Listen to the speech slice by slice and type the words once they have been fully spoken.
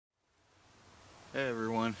Hey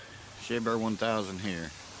everyone, Shabear 1000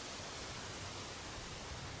 here.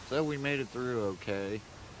 So we made it through okay.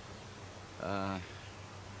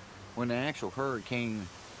 When the actual hurricane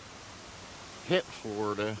hit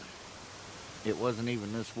Florida, it wasn't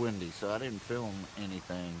even this windy, so I didn't film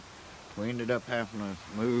anything. We ended up having to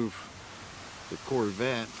move the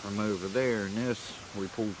Corvette from over there, and this we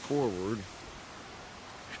pulled forward.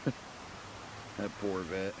 That poor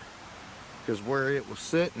vet. Because where it was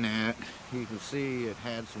sitting at, you can see it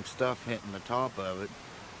had some stuff hitting the top of it.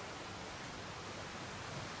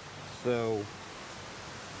 So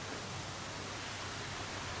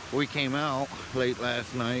we came out late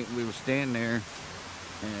last night. We were standing there,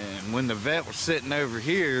 and when the vet was sitting over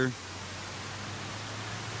here,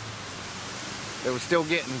 it was still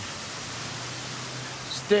getting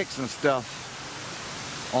sticks and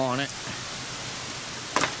stuff on it,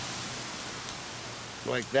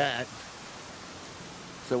 like that.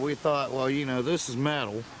 So we thought, well, you know, this is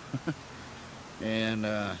metal, and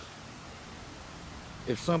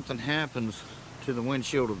if something happens to the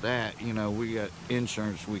windshield of that, you know, we got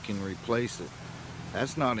insurance, we can replace it.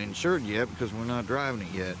 That's not insured yet because we're not driving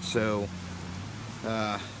it yet. So,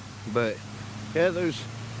 but yeah,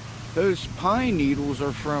 those pine needles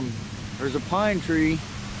are from, there's a pine tree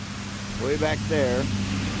way back there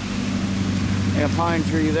and a pine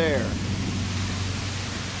tree there.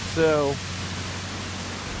 So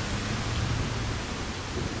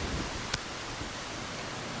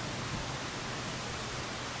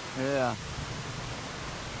yeah,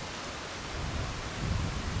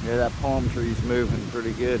 that palm tree's moving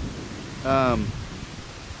pretty good. I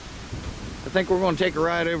think we're going to take a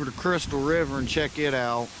ride over to Crystal River and check it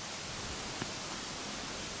out.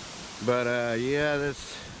 But yeah,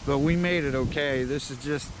 but we made it okay. This is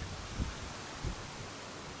just,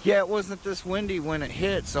 yeah, it wasn't this windy when it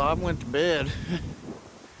hit, so I went to bed.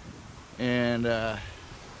 And now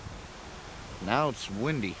it's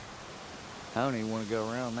windy. I don't even want to go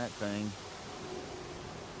around that thing.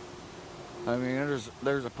 I mean,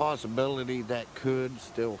 there's a possibility that could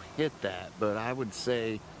still hit that, but I would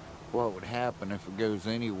say what would happen if it goes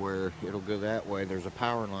anywhere, it'll go that way. There's a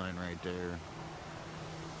power line right there.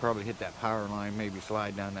 Probably hit that power line, maybe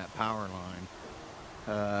slide down that power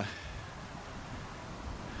line.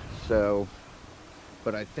 So,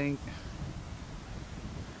 but I think,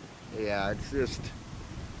 yeah, it's just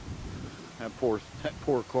that poor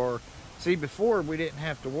car. See, before we didn't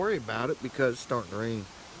have to worry about it because it's starting to rain.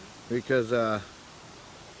 Because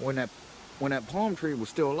when that palm tree was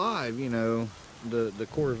still alive, you know, the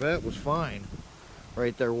Corvette was fine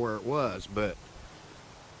right there where it was. But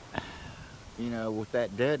you know, with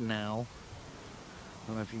that dead now, I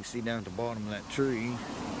don't know if you can see down at the bottom of that tree.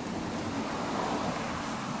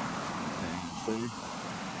 See?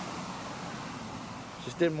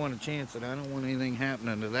 Just didn't want to chance it. I don't want anything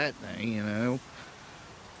happening to that thing, you know.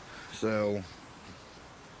 So,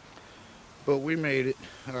 but we made it.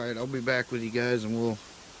 All right, I'll be back with you guys, and we'll.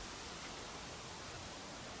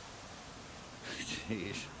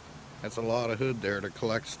 Jeez, that's a lot of hood there to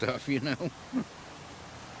collect stuff, you know.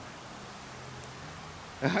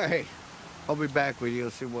 All right, I'll be back with you.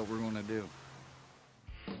 Let's see what we're going to do.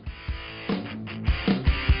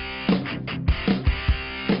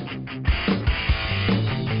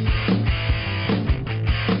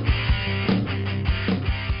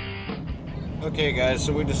 Okay guys,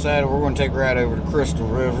 so we decided we're going to take a ride over to Crystal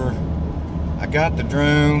River. I got the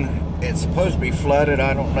drone. It's supposed to be flooded.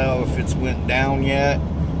 I don't know if it's went down yet,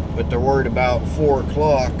 but they're worried about 4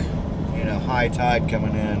 o'clock, you know, high tide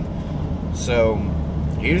coming in. So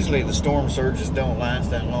usually the storm surges don't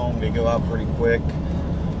last that long. They go out pretty quick.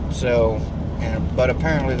 So, but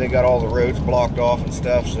apparently they got all the roads blocked off and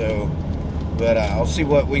stuff. So, but I'll see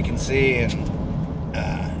what we can see, and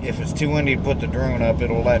if it's too windy to put the drone up,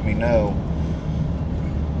 it'll let me know.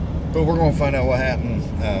 But we're gonna find out what happened.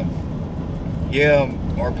 Yeah,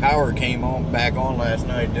 our power came back on last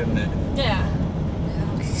night, didn't it? Yeah.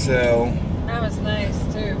 So that was nice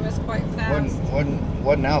too. It was quite fast.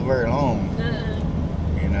 Wasn't out very long.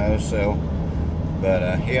 You know, so.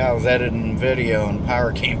 But yeah, I was editing video and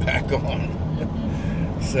power came back on.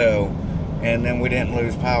 So, and then we didn't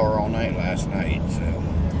lose power all night last night. So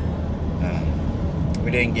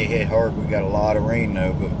we didn't get hit hard. We got a lot of rain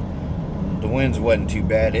though, but the winds wasn't too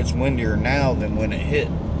bad. It's windier now than when it hit.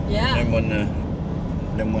 Yeah. Than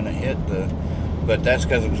when it hit but that's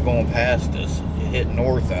because it was going past us. It hit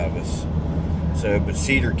north of us. So, but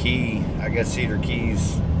Cedar Key, I guess Cedar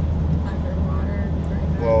Key's underwater.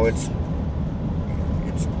 Well, it's.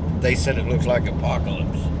 They said it looks like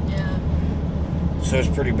apocalypse. Yeah. So it's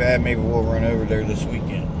pretty bad. Maybe we'll run over there this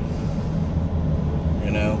weekend. You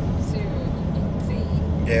know. See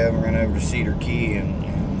Yeah, we're gonna over to Cedar Key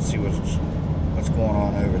and see what's going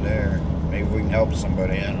on over there. Maybe we can help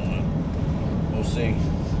somebody. I don't know. We'll see.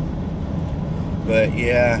 But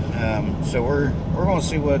yeah, so we're gonna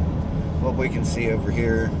see what we can see over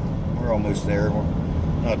here. We're almost there. We're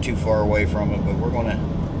not too far away from it, but we're gonna.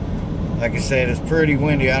 Like I said, it's pretty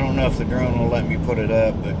windy. I don't know if the drone will let me put it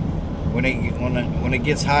up, but when it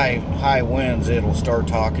gets high winds, it'll start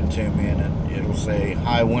talking to me, and it'll say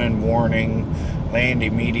high wind warning, land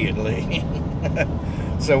immediately.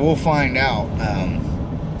 So we'll find out.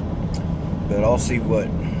 But I'll see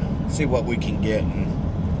what we can get,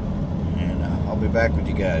 and I'll be back with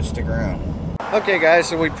you guys. Stick around. Okay, guys.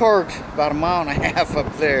 So we parked about 1.5 miles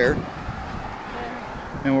up there.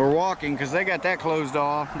 And we're walking because they got that closed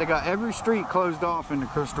off. They got every street closed off in the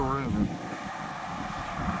Crystal River.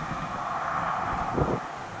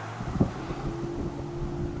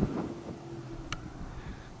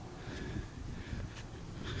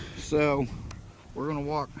 So we're gonna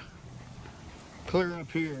walk clear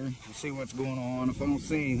up here and see what's going on. If I don't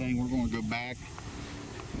see anything, we're gonna go back.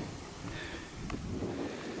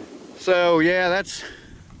 So yeah, that's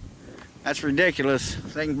ridiculous.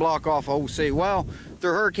 They can block off the whole city. Well,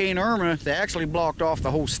 through Hurricane Irma, they actually blocked off the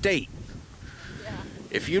whole state. Yeah.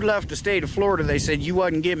 If you left the state of Florida, they said you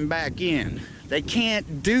wasn't getting back in. They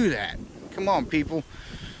can't do that. Come on, people.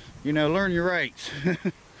 You know, learn your rights.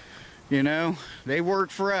 You know, they work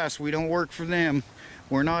for us. We don't work for them.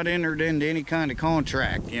 We're not entered into any kind of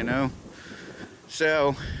contract, you know.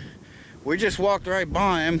 So, we just walked right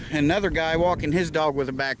by him. Another guy walking his dog with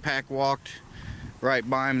a backpack walked right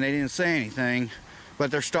by him. They didn't say anything, but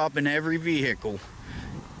they're stopping every vehicle.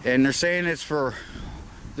 And they're saying it's for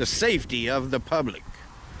the safety of the public.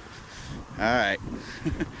 All right.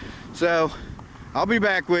 So, I'll be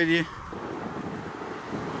back with you.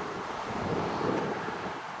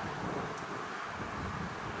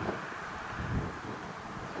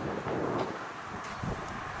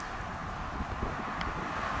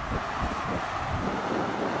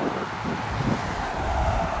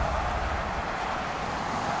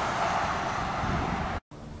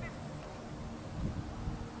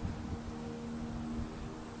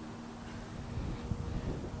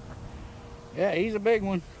 Yeah, he's a big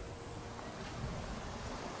one.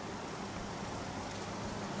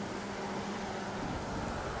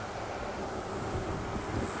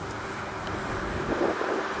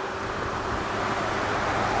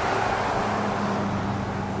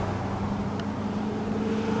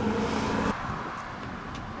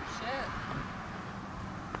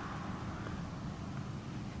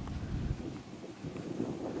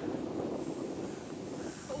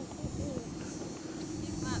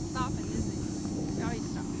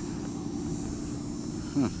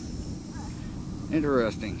 Huh.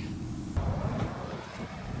 Interesting.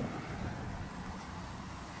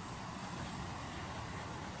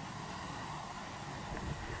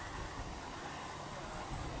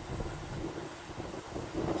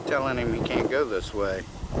 Telling him he can't go this way.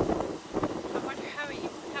 I wonder how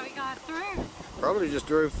he got through. Probably just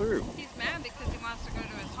drove through. He's mad because he wants to go to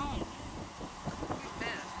his home. He's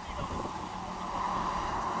mad.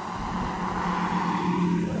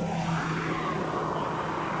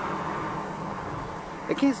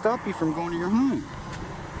 They can't stop you from going to your home.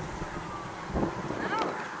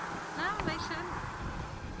 No, they shouldn't.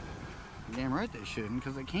 Damn right they shouldn't,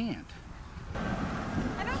 because they can't.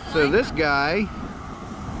 So this guy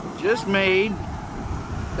just made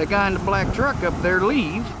the guy in the black truck up there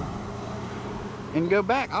leave and go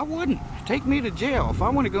back. I wouldn't. Take me to jail. If I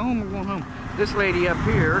want to go home, I'm going home. This lady up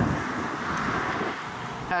here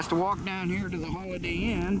has to walk down here to the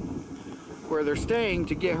Holiday Inn where they're staying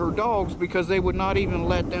to get her dogs because they would not even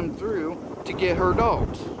let them through to get her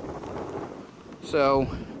dogs. So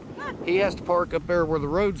he has to park up there where the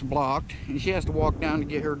road's blocked, and she has to walk down to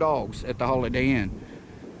get her dogs at the Holiday Inn.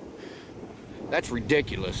 That's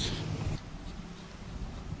ridiculous.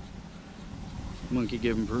 Monkey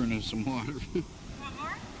giving Bruno some water. Want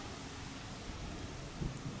more?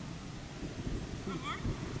 Want more?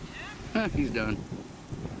 Yeah. He's done.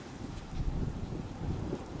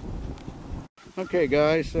 Okay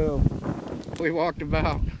guys, so we walked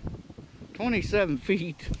about 27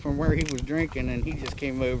 feet from where he was drinking, and he just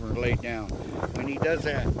came over and laid down. When he does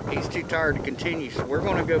that, he's too tired to continue, so we're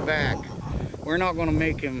going to go back. We're not going to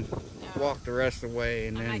make him walk the rest of the way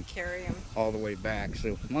and then carry him all the way back.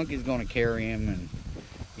 So Monkey's going to carry him, and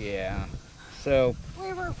yeah. So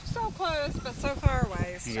we were so close, but so far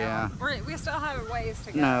away. So yeah. We still have a ways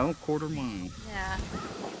to go. No, quarter mile. Yeah.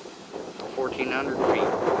 1,400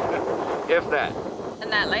 feet, if that. And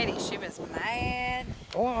that lady, she was mad.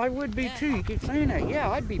 Oh, I would be too. You keep saying that. Yeah,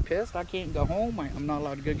 I'd be pissed. I can't go home. I'm not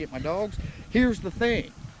allowed to go get my dogs. Here's the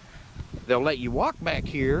thing. They'll let you walk back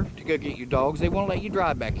here to go get your dogs. They won't let you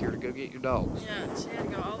drive back here to go get your dogs. Yeah, she had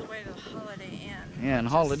to go all the way to the Holiday Inn. Yeah, and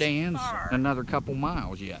Holiday Inn's far. another couple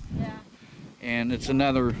miles yet. Yeah. And it's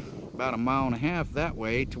another about a mile and a half that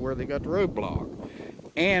way to where they got the roadblock.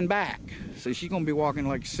 And back. So she's going to be walking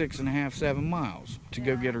like 6.5, 7 miles to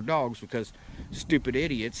go get her dogs because stupid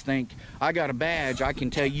idiots think, I got a badge, I can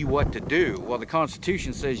tell you what to do. Well, the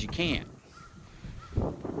Constitution says you can't.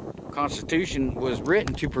 The Constitution was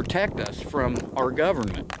written to protect us from our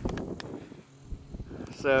government.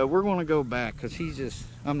 So we're going to go back because he's just,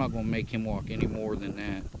 I'm not going to make him walk any more than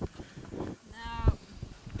that. No.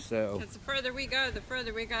 So. Because the further we go, the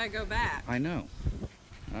further we got to go back. I know.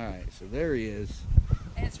 All right, so there he is.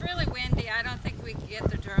 And it's really windy. I don't think we can get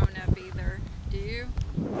the drone up either. Do you?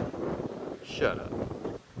 Shut up.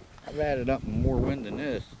 I've added up more wind than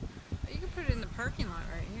this. You can put it in the parking lot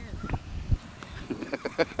right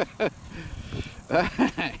here.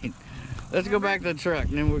 Alright. Let's go back to the truck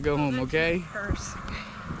and then we'll go home, okay? First.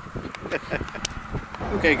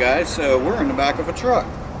 Okay guys, so we're in the back of a truck.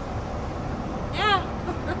 Yeah.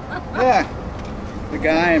 Yeah. The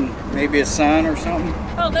guy and maybe his son or something.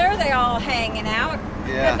 Well, there they all hanging out.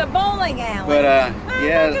 Yeah. At the bowling alley. But Oh,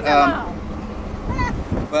 yeah, look at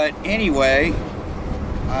them all. but anyway,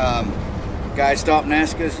 guy stopped and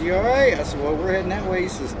asked us, "You all right?" I said, "Well, we're heading that way." He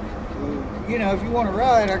says, "Well, you know, if you want to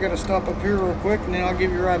ride, I got to stop up here real quick, and then I'll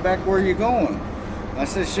give you a ride back where you're going." I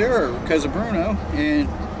said, "Sure," because of Bruno, and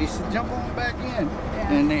he said, "Jump on back in,"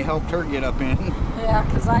 and they helped her get up in. Yeah,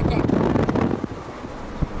 because I can't.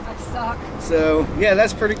 I'm stuck. So yeah,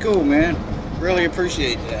 that's pretty cool, man. Really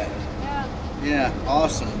appreciate that. Yeah. Yeah,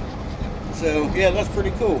 awesome. So yeah, that's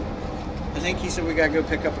pretty cool. I think he said we gotta go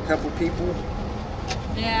pick up a couple people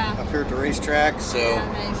Yeah. up here at the racetrack. So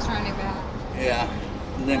Yeah, he's trying to back. yeah,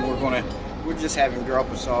 and then we'll just have him drop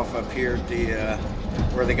us off up here at the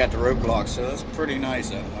where they got the roadblock. So that's pretty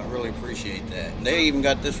nice of them. I really appreciate that. And they even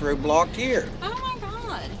got this roadblock here. Oh my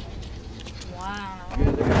God. Wow.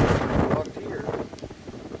 Yeah, they got this roadblock here.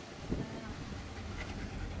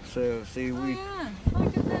 So see, we Yeah.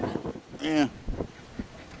 Look at that. yeah.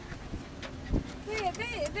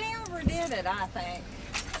 They overdid it, I think.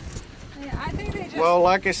 Yeah, I think they just. Well,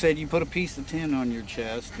 like I said, you put a piece of tin on your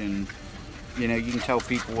chest, and you know you can tell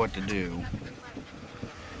people what to do.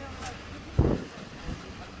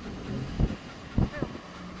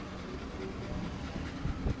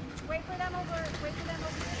 Wait for them over. Wait for them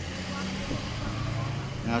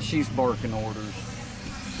over. Now she's barking orders.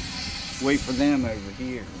 Wait for them over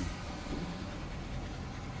here.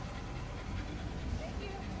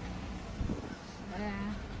 Yeah.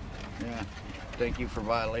 Yeah. Thank you for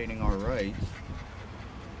violating our rights.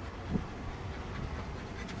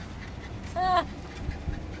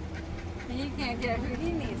 He can't get who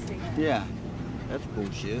he needs to get. Yeah. That's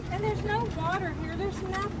bullshit. And there's no water here. There's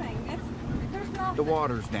nothing. There's nothing. The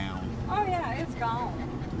water's down. Oh yeah, it's gone.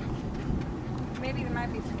 Maybe there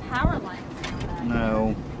might be some power lines down there.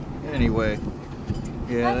 No. Anyway.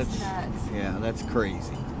 Yeah, That's nuts. yeah, that's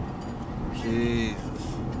crazy. Jesus.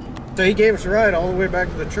 So he gave us a ride all the way back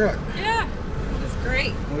to the truck. Yeah, it's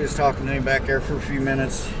great. We was talking to him back there for a few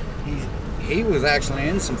minutes. He was actually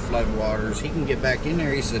in some flood waters. He can get back in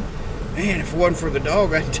there. He said, "Man, if it wasn't for the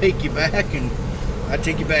dog, I'd take you back and I'd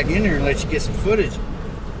take you back in there and let you get some footage."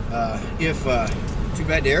 Too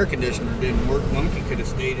bad the air conditioner didn't work. Monkey could have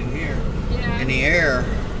stayed in here Yeah. in the air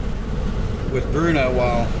with Bruno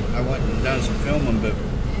while I went and done some filming. But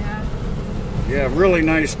yeah, really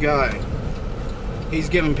nice guy. He's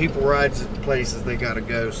giving people rides at places they gotta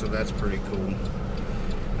go, so that's pretty cool.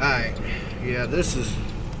 Alright, yeah, they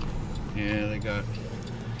got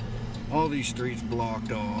all these streets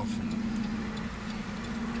blocked off.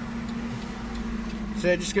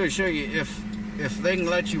 So I just gotta show you, if they can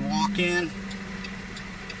let you walk in,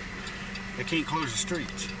 they can't close the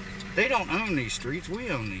streets. They don't own these streets, we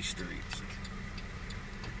own these streets.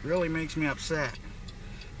 Really makes me upset.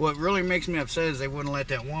 What really makes me upset is they wouldn't let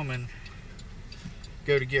that woman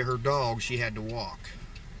go to get her dog. She had to walk.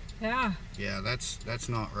 Yeah. Yeah, that's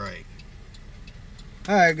not right.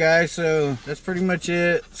 Alright guys, so that's pretty much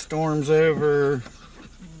it. Storm's over.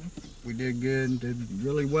 We did good, did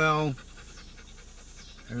really well.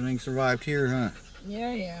 Everything survived here, huh?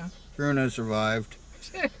 Yeah. Bruno survived.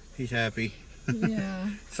 He's happy. Yeah.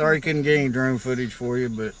 Sorry couldn't get any drone footage for you,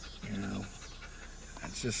 but you know,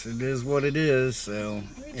 that's just, it is what it is. So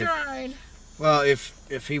We tried. well,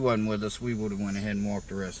 if he wasn't with us, we would have went ahead and walked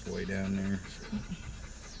the rest of the way down there.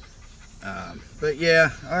 So. But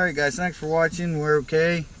yeah, alright guys, thanks for watching. We're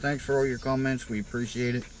okay. Thanks for all your comments. We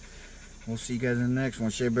appreciate it. We'll see you guys in the next one.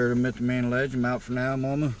 Shea Bear, the Myth, the Man, Legend. I'm out for now,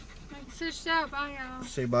 Mama. Like, so shout, bye, y'all.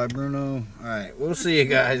 Say bye, Bruno. Alright, we'll see you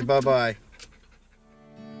guys. Bye-bye.